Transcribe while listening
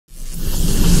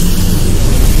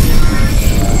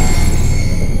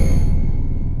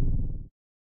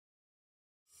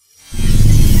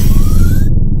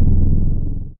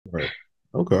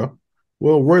Okay.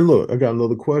 Well, Ray, look, I got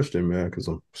another question, man, because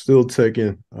I'm still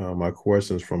taking my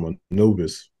questions from a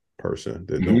novice person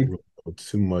that don't Hmm. really know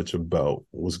too much about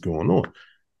what's going on.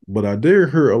 But I did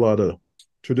hear a lot of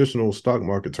traditional stock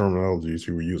market terminologies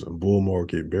you were using, bull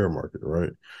market, bear market,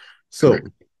 right? So Correct.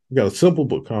 we got a simple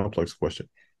but complex question.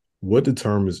 What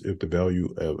determines if the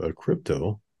value of a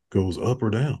crypto goes up or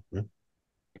down, man?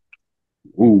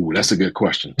 Ooh, that's a good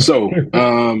question. So,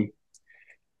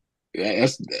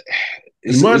 that's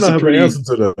You might it's not a have an pretty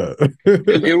answer to it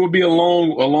that. will be a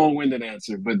long-winded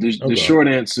answer, but the Okay. short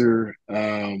answer,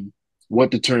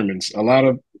 what determines a lot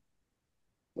of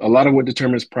what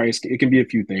determines price, it can be a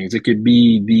few things. It could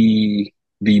be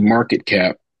the market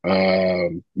cap,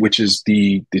 which is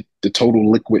the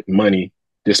total liquid money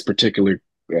this particular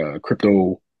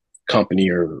crypto company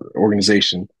or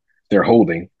organization they're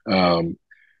holding.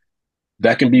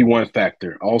 That can be one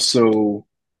factor. Also,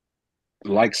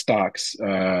 like stocks,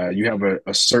 you have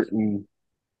a certain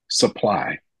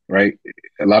supply, right?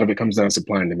 A lot of it comes down to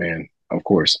supply and demand, of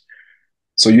course.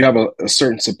 So you have a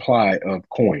certain supply of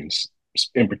coins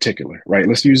in particular, right?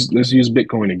 Let's use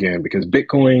Bitcoin again because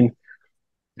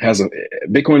has a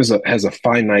has a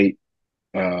finite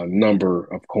number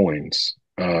of coins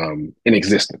in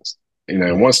existence. And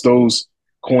Right. once those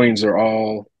coins are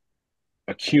all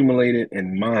accumulated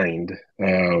and mined,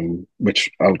 which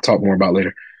I'll talk more about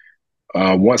later,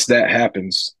 once that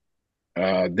happens,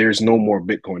 there's no more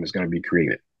Bitcoin that's going to be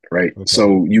created, right? Okay.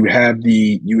 So you have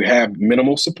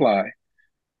minimal supply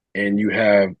and you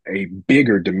have a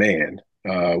bigger demand,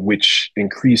 which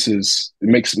increases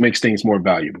makes things more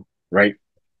valuable, right?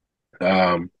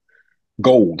 Um,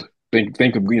 Gold.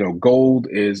 Think of gold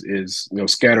is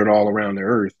scattered all around the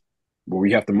earth, but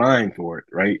we have to mine for it,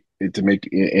 right? To make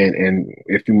and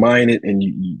if you mine it and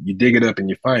you dig it up and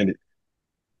you find it,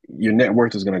 your net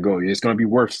worth is going to go. It's going to be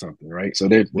worth something, right? So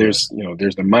Right. there's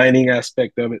the mining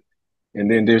aspect of it,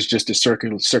 and then there's just the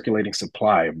circulating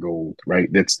supply of gold, right?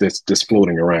 That's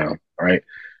floating around, right?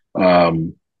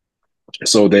 Um,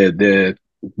 so the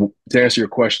to answer your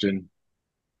question,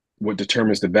 what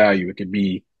determines the value? It could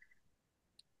be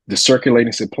the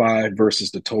circulating supply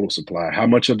versus the total supply. How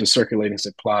much of the circulating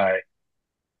supply?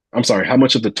 I'm sorry, how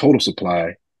much of the total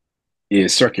supply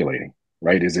is circulating?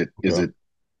 Right? Is Okay. it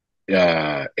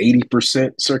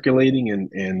 80% circulating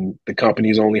and the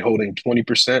company's only holding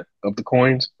 20% of the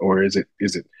coins, or is it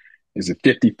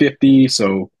 50-50?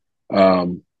 So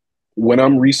um, when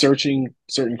I'm researching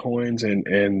certain coins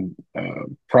and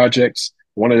projects,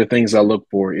 one of the things I look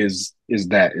for is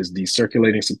the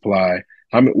circulating supply.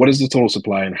 What is the total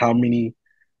supply, and how many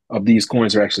of these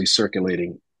coins are actually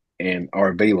circulating and are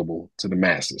available to the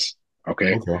masses?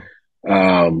 Okay. Okay.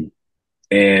 Um,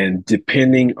 and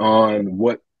depending on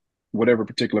whatever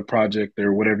particular project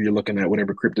or whatever you're looking at,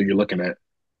 whatever crypto you're looking at,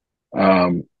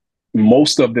 um,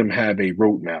 most of them have a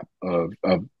roadmap of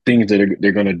things that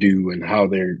they're going to do and how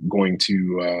they're going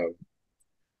to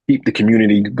keep the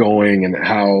community going and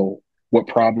what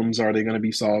problems are they going to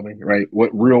be solving, right? What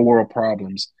real world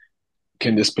problems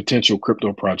can this potential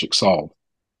crypto project solve?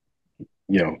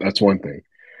 That's one thing.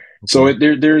 So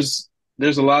Okay.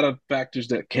 there's a lot of factors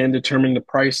that can determine the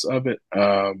price of it.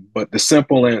 But the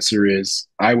simple answer is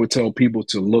I would tell people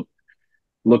to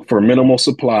look for minimal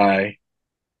circulating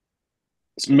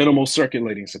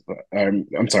supply.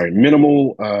 I'm sorry,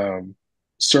 minimal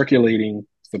circulating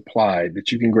supply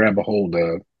that you can grab a hold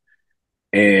of,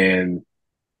 and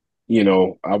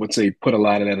I would say put a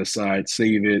lot of that aside,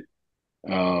 save it,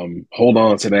 hold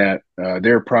on to that.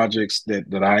 There are projects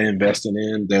that I invested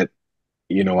in that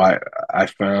I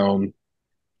found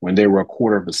when they were a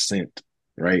quarter of a cent,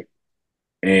 right?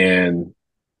 And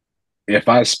if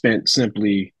I spent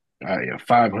simply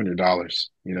 $500,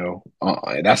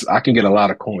 that's I can get a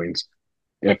lot of coins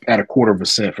if at a quarter of a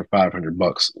cent for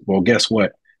 $500. Well, guess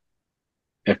what?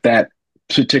 If that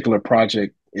particular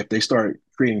project, if they start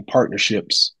creating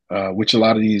partnerships, which a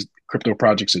lot of these crypto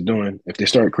projects are doing, if they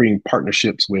start creating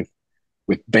partnerships with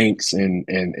banks and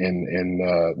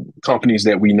companies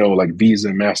that we know like Visa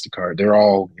and Mastercard, they're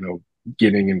all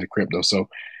getting into crypto. So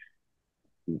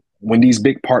when these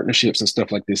big partnerships and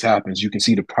stuff like this happens, you can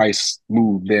see the price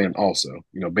move then also,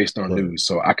 based on Right. news.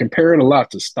 So I compare it a lot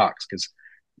to stocks because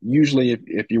usually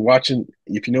if you're watching,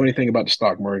 if you know anything about the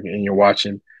stock market and you're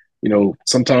watching,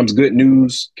 sometimes good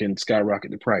news can skyrocket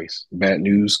the price. Bad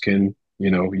news can,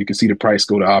 you can see the price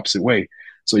go the opposite way.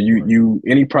 So Right.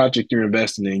 any project you're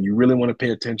investing in, you really want to pay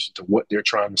attention to what they're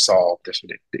trying to solve. That's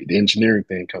what the engineering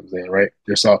thing comes in, right?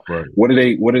 They're solve Right. what are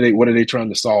they trying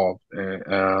to solve, and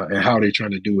how are they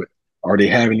trying to do it? Are they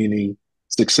having any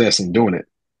success in doing it?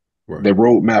 Right. The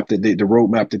roadmap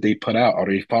that they put out, are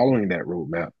they following that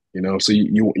roadmap? So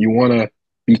you want to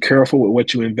be careful with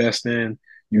what you invest in.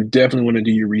 You definitely want to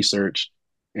do your research,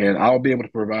 and I'll be able to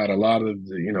provide a lot of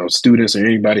the students or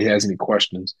anybody has any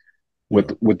questions Yeah.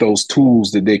 with those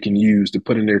tools that they can use to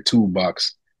put in their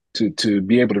toolbox to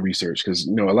be able to research. Because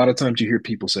a lot of times you hear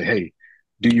people say, "Hey,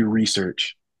 do your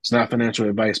research. It's not financial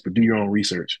advice, but do your own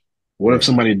research." What if Right.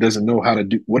 somebody doesn't know how to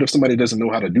do? What if somebody doesn't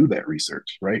know how to do that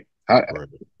research? Right? Right.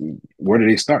 Where do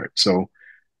they start? So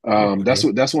Okay.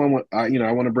 that's what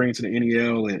I want to bring to the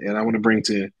NEL, and I want to bring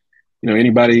to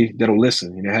anybody that'll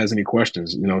listen. Has any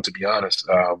questions. To be honest,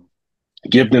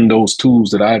 give them those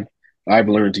tools that I've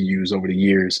learned to use over the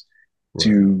years Right.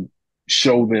 to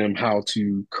show them how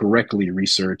to correctly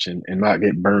research and not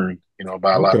get burned,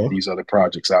 by a lot of Okay. these other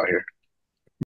projects out here.